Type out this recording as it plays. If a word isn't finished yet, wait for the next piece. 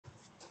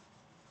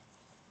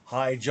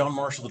Hi, John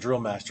Marshall, the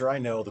DrillMaster. I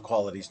know the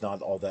quality's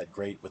not all that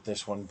great with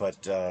this one,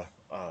 but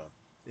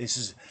this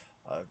is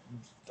uh,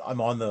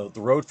 I'm on the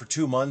road for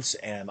 2 months,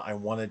 and I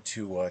wanted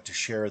to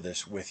share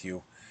this with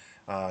you.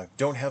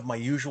 Don't have my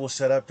usual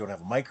setup, don't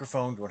have a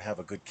microphone, don't have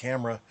a good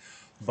camera,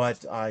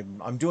 but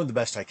I'm doing the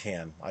best I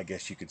can, I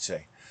guess you could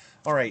say.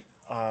 All right,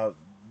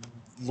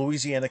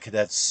 Louisiana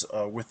cadets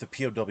with the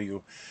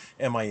POW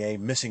MIA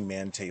missing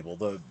man table.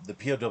 The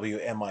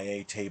POW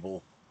MIA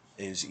table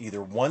is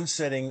either one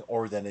setting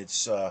or then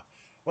it's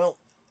well,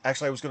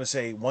 actually I was going to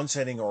say one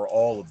setting or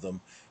all of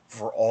them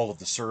for all of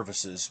the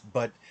services.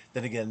 But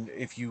then again,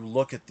 if you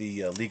look at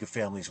the League of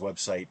Families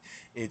website,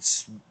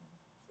 it's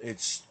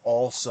it's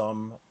all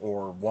some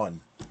or one.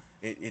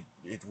 It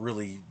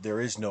really there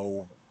is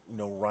no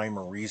rhyme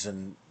or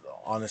reason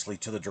honestly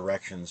to the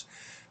directions.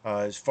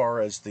 As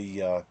far as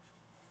the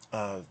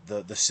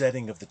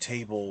setting of the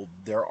table,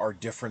 there are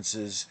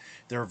differences.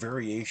 There are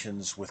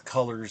variations with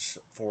colors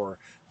for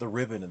the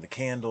ribbon and the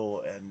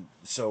candle, and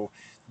so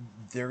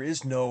there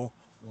is no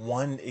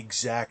one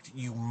exact.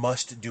 You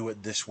must do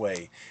it this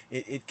way.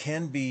 It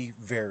can be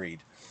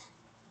varied.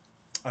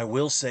 I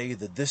will say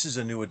that this is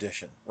a new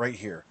addition right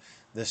here.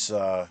 This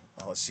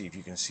let's see if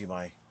you can see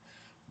my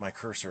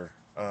cursor.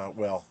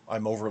 Well,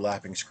 I'm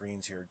overlapping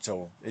screens here,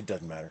 so it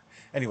doesn't matter.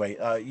 Anyway,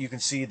 you can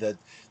see that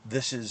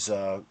this is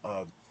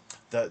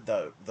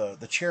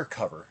the chair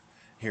cover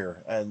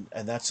here, and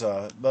that's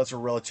a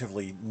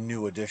relatively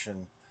new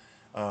addition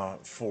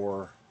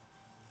for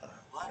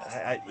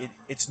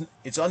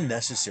it's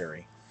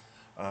unnecessary.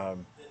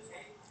 Um,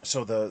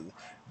 so the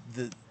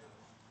the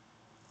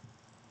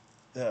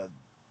the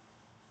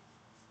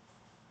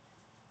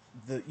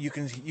you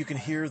can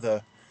hear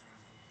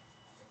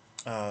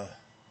uh,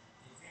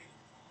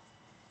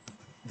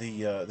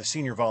 the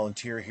senior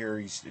volunteer here.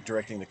 He's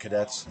directing the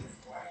cadets.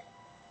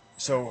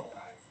 So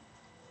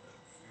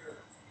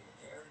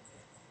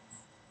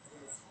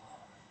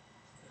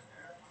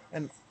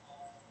and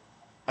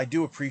I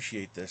do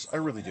appreciate this. I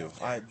really do.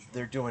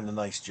 They're doing a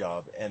nice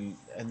job, and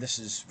this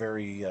is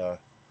very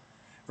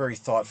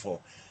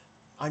thoughtful.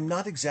 I'm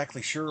not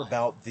exactly sure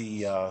about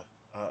uh,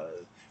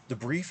 the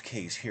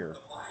briefcase here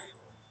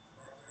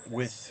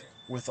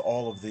with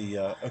all of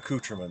the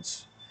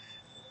accoutrements.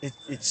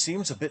 It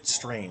seems a bit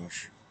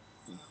strange.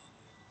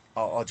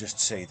 I'll just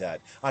say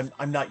that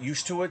I'm not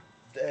used to it,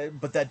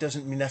 but that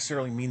doesn't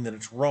necessarily mean that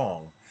it's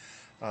wrong.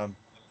 Um,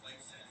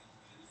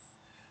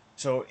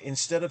 so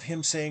instead of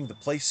him saying the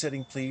place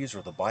setting please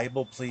or the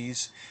Bible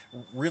please,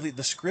 really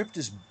the script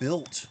is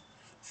built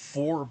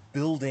for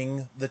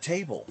building the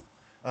table,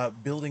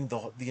 building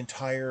the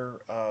entire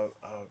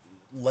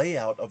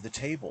layout of the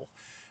table.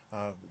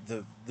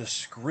 The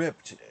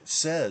script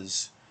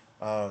says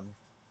um,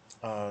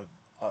 uh,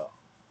 uh,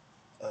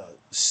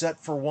 set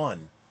for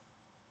one.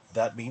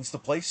 That means the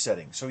place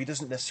setting. So he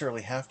doesn't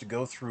necessarily have to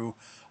go through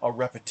a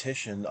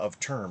repetition of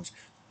terms.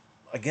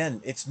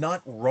 Again, it's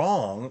not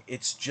wrong.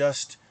 It's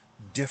just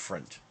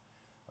different.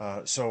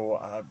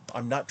 So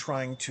I'm not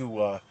trying to.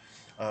 Uh,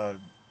 uh,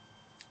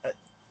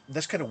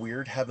 that's kind of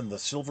weird having the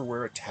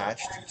silverware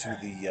attached to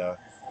the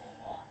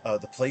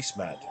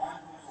placemat.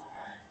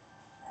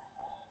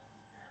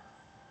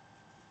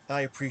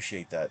 I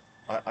appreciate that.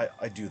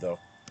 I do though.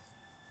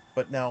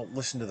 But now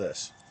listen to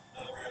this.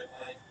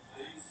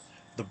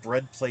 The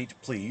bread plate,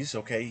 please.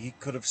 Okay, he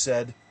could have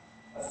said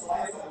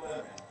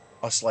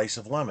a slice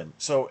of lemon.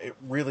 So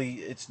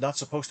it's not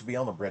supposed to be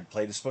on the bread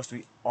plate. It's supposed to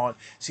be on.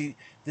 See,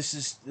 this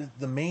is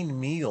the main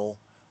meal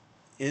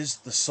is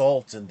the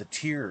salt and the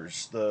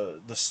tears,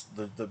 the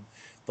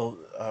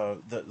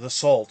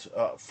salt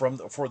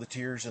for the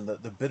tears and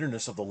the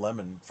bitterness of the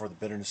lemon for the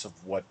bitterness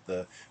of what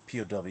the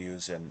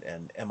POWs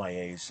and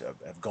MIAs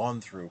have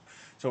gone through.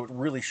 So it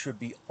really should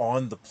be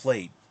on the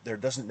plate. There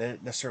doesn't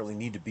necessarily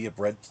need to be a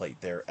bread plate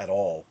there at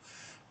all.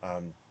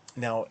 Um,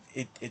 now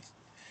it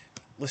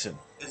listen,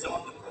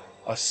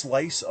 a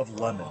slice of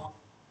lemon.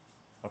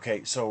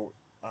 Okay, so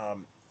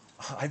um,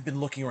 I've been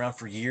looking around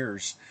for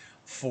years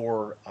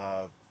for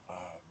uh,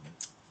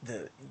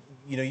 the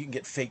you can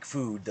get fake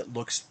food that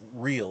looks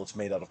real. It's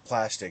made out of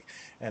plastic,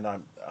 and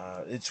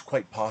it's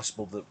quite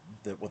possible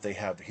that what they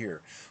have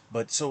here.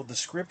 But so the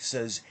script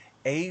says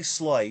a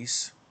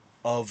slice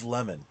of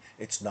lemon.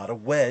 It's not a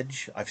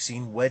wedge. I've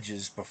seen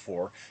wedges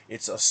before.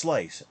 It's a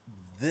slice.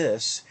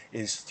 This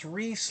is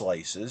three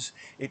slices.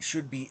 It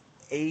should be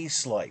a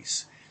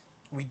slice.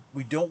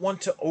 We don't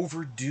want to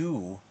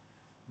overdo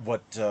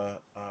what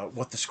the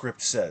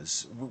script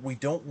says. We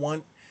don't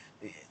want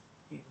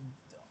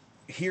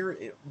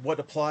here. What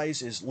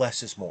applies is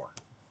less is more.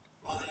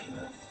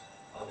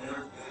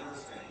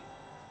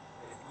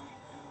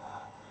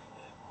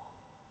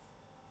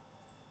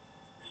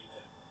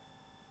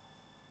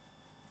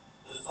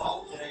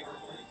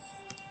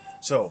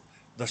 So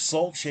the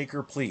salt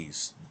shaker,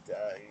 please.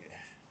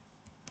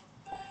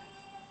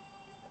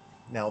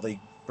 Now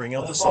they bring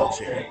out the salt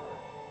shaker.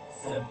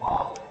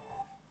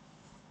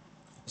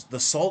 The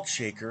salt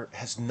shaker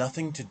has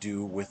nothing to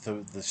do with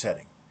the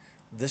setting.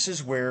 This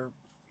is where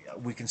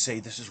we can say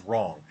this is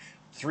wrong.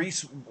 three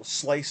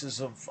slices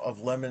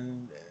of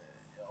lemon,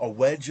 a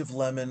wedge of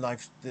lemon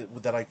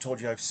that I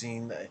told you I've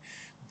seen.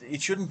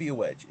 It shouldn't be a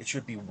wedge. It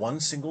should be one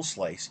single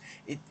slice.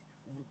 It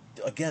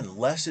again,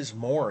 less is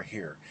more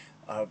here.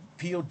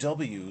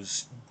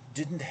 POWs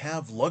didn't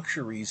have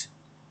luxuries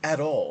at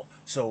all.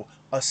 So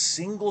a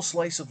single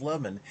slice of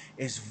lemon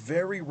is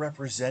very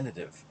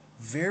representative.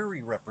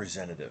 Very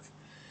representative.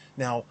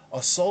 Now,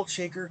 a salt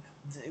shaker,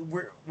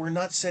 we're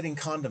not setting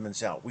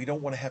condiments out. We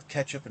don't want to have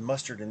ketchup and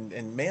mustard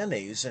and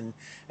mayonnaise and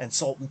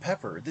salt and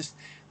pepper. This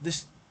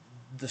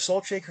the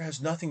salt shaker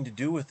has nothing to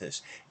do with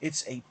this.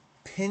 It's a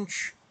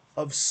pinch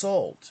of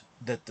salt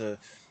that the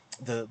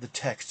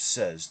text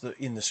says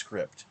in the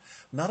script,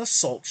 not a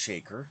salt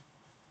shaker.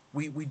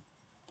 We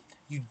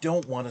You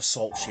don't want a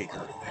salt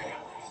shaker.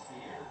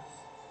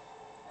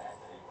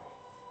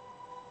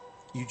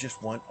 You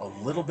just want a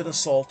little bit of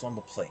salt on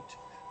the plate,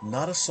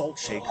 not a salt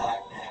shaker.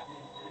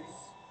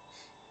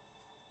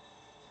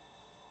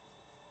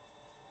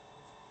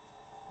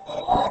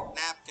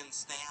 Napkin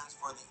stands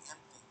for the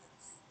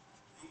emptiness.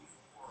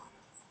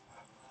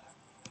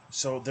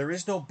 So there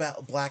is no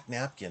black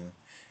napkin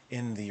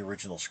in the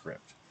original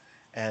script,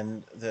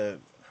 and the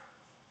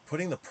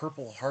putting the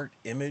Purple Heart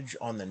image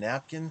on the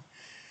napkin,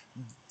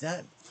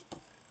 that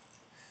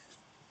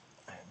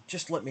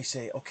just let me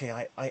say,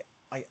 okay,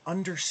 I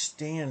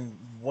understand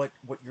what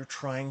you're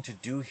trying to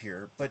do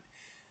here, but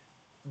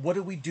what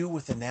do we do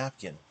with the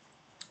napkin?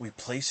 We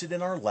place it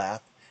in our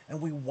lap and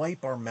we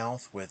wipe our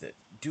mouth with it.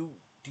 Do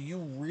you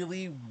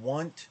really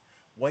want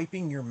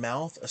wiping your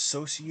mouth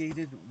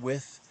associated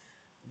with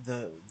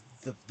the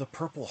the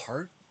Purple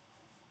Heart?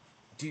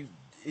 Do you,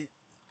 it,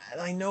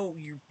 and I know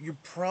you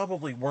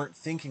probably weren't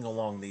thinking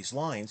along these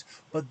lines,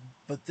 but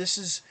this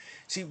is,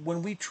 see,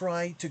 when we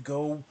try to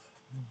go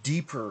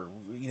deeper,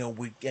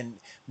 we and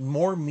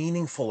more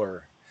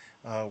meaningfuler,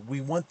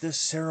 we want this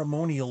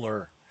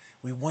ceremonialer,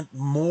 we want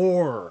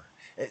more.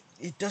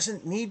 It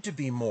doesn't need to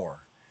be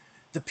more.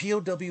 The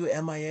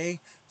POW MIA,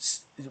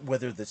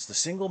 whether that's the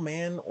single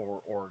man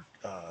or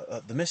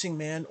the missing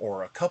man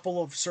or a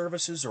couple of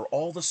services or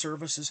all the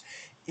services,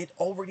 it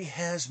already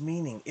has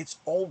meaning. It's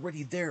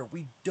already there.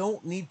 We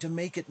don't need to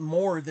make it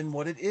more than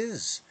what it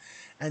is.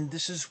 And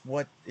this is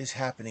what is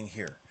happening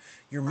here.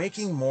 You're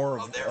making more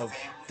of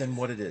than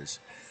what it is.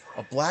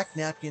 A black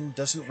napkin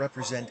doesn't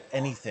represent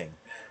anything.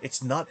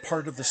 It's not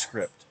part of the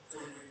script.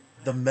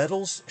 The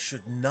medals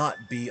should not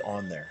be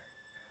on there.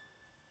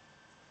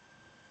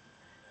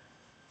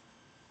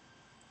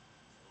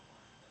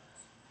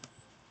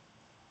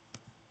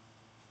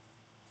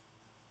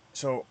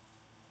 So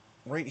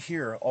right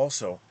here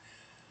also,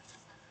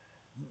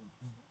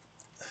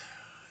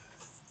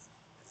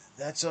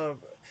 that's a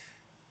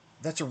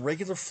that's a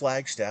regular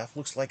flagstaff.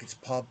 Looks like it's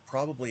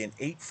probably an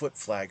 8-foot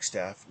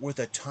flagstaff with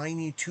a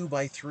tiny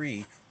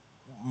 2x3,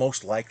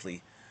 most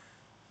likely,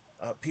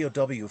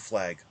 POW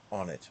flag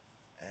on it.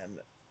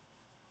 And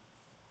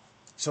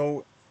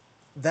so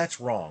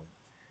that's wrong.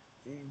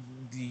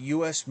 The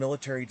U.S.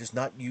 military does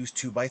not use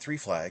 2x3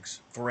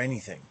 flags for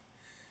anything.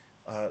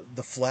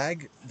 The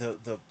flag,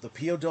 the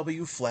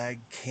POW flag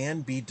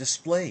can be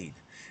displayed,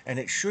 and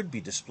it should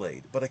be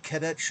displayed, but a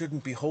cadet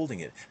shouldn't be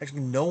holding it.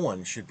 Actually, no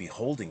one should be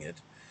holding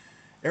it.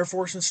 Air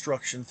Force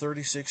Instruction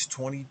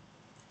 3620.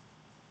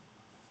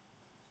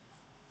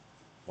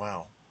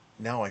 Wow,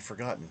 now I've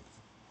forgotten.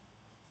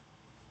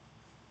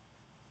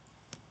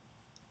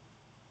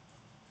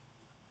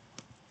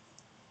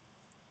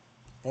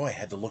 Boy, I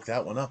had to look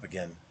that one up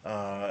again.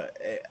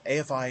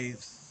 AFI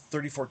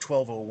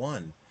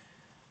 341201,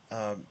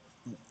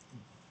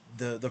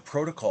 the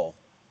protocol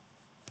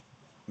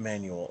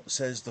manual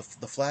says the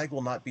flag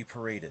will not be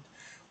paraded.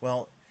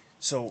 Well,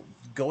 so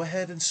go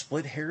ahead and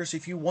split hairs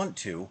if you want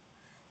to.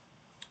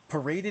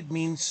 Paraded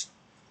means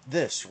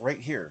this right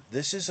here.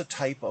 This is a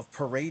type of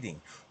parading.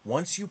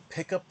 Once you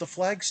pick up the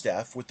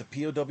flagstaff with the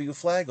POW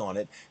flag on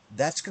it,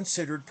 that's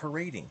considered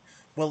parading.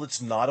 Well,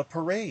 it's not a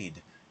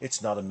parade.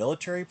 It's not a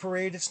military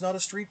parade. It's not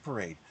a street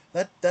parade.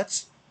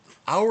 That's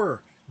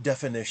our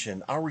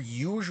definition, our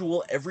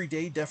usual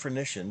everyday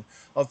definition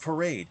of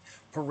parade.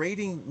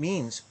 Parading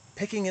means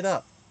picking it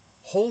up.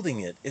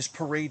 Holding it is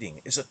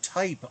parading, is a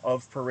type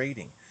of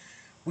parading.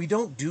 We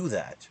don't do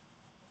that,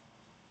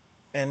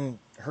 and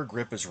her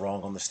grip is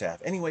wrong on the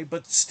staff anyway,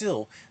 but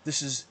still,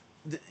 this is,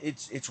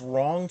 it's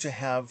wrong to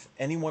have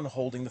anyone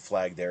holding the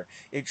flag there.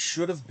 It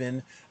should have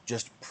been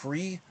just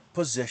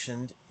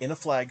pre-positioned in a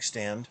flag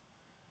stand.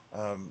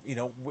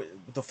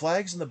 The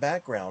flags in the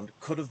background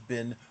could have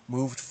been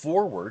moved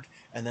forward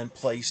and then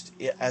placed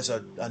as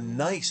a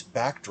nice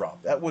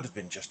backdrop. That would have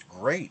been just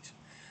great.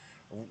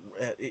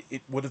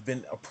 It would have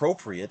been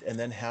appropriate, and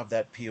then have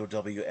that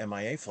POW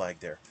MIA flag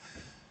there.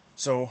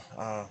 So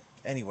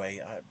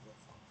anyway,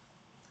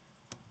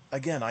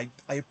 again, I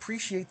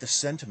appreciate the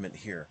sentiment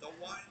here. The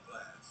wine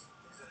glass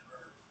is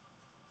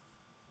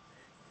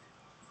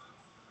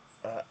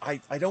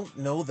inverted. I don't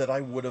know that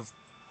I would have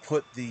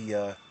put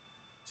the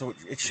so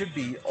it should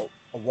be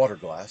a water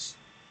glass,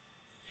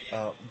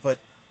 but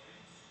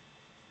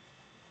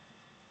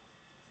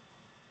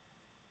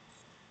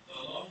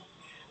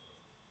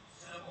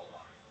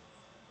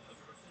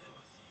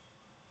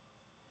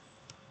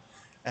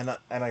And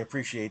I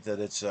appreciate that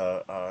it's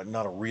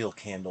not a real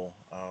candle.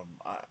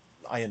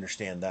 I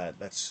understand that.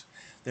 That's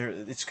there.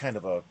 It's kind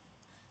of a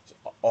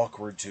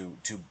awkward to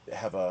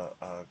have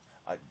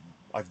I,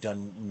 I've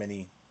done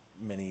many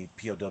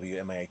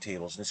POW MIA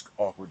tables, and it's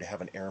awkward to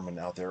have an airman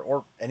out there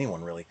or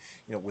anyone really,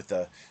 with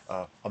a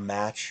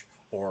match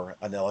or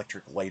an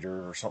electric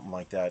lighter or something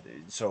like that.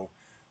 So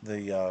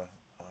the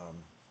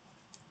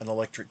an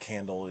electric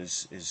candle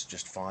is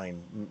just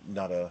fine.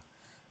 Not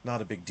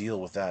a big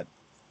deal with that.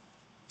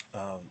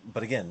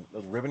 But again,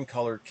 the ribbon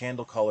color,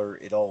 candle color,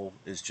 it all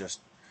is just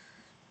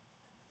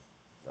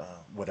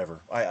whatever.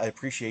 I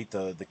appreciate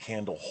the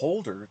candle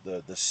holder,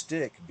 the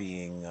stick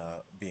being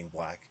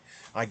black.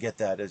 I get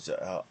that as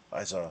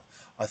a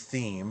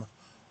theme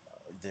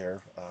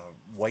there.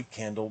 White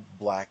candle,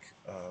 black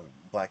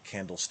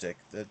candlestick.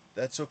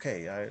 That's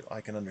okay. I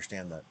can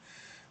understand that.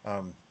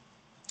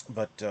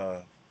 But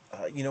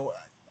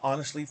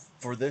honestly,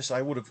 for this,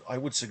 I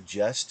would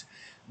suggest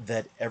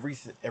that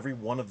every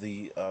one of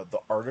the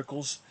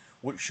articles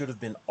should have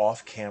been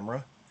off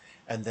camera,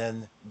 and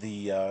then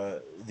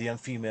the young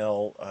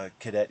female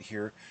cadet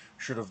here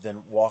should have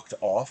then walked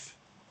off,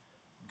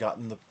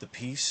 gotten the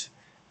piece,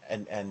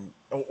 and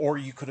or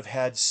you could have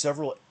had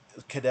several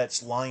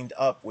cadets lined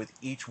up with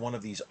each one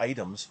of these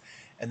items,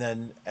 and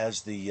then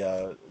as the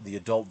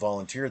adult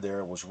volunteer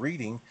there was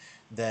reading,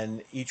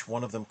 then each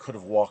one of them could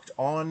have walked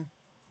on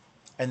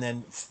and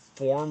then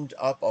formed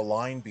up a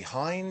line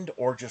behind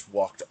or just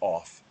walked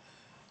off.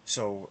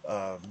 So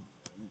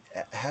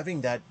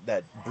having that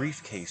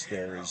briefcase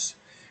there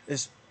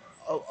is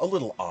a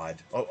little odd.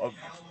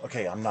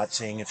 Okay, I'm not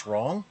saying it's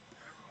wrong,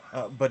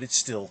 but it's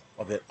still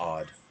a bit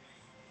odd.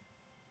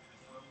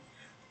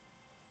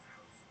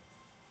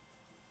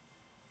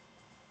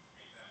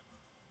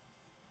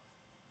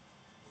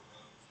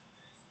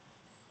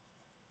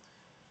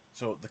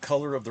 So the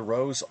color of the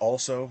rose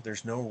also,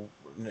 there's no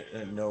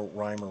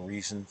rhyme or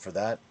reason for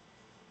that.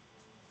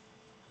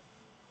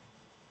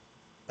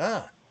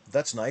 Ah,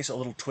 that's nice. A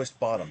little twist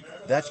bottom.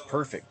 That's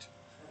perfect.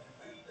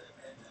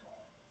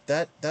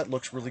 That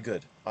looks really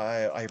good.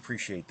 I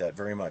appreciate that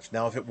very much.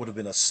 Now, if it would have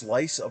been a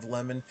slice of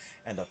lemon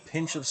and a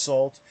pinch of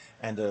salt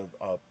and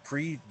a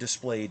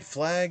pre-displayed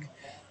flag,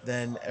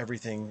 then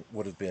everything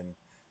would have been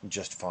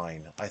just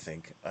fine, I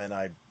think. And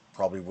I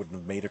probably wouldn't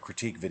have made a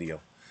critique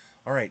video.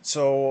 All right,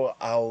 so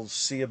I'll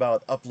see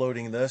about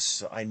uploading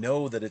this. I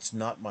know that it's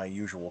not my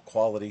usual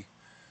quality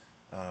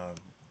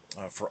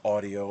for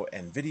audio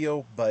and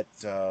video, but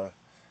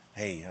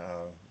hey,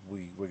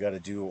 we got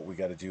to do what we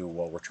got to do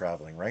while we're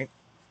traveling, right?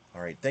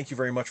 All right. Thank you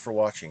very much for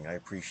watching. I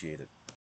appreciate it.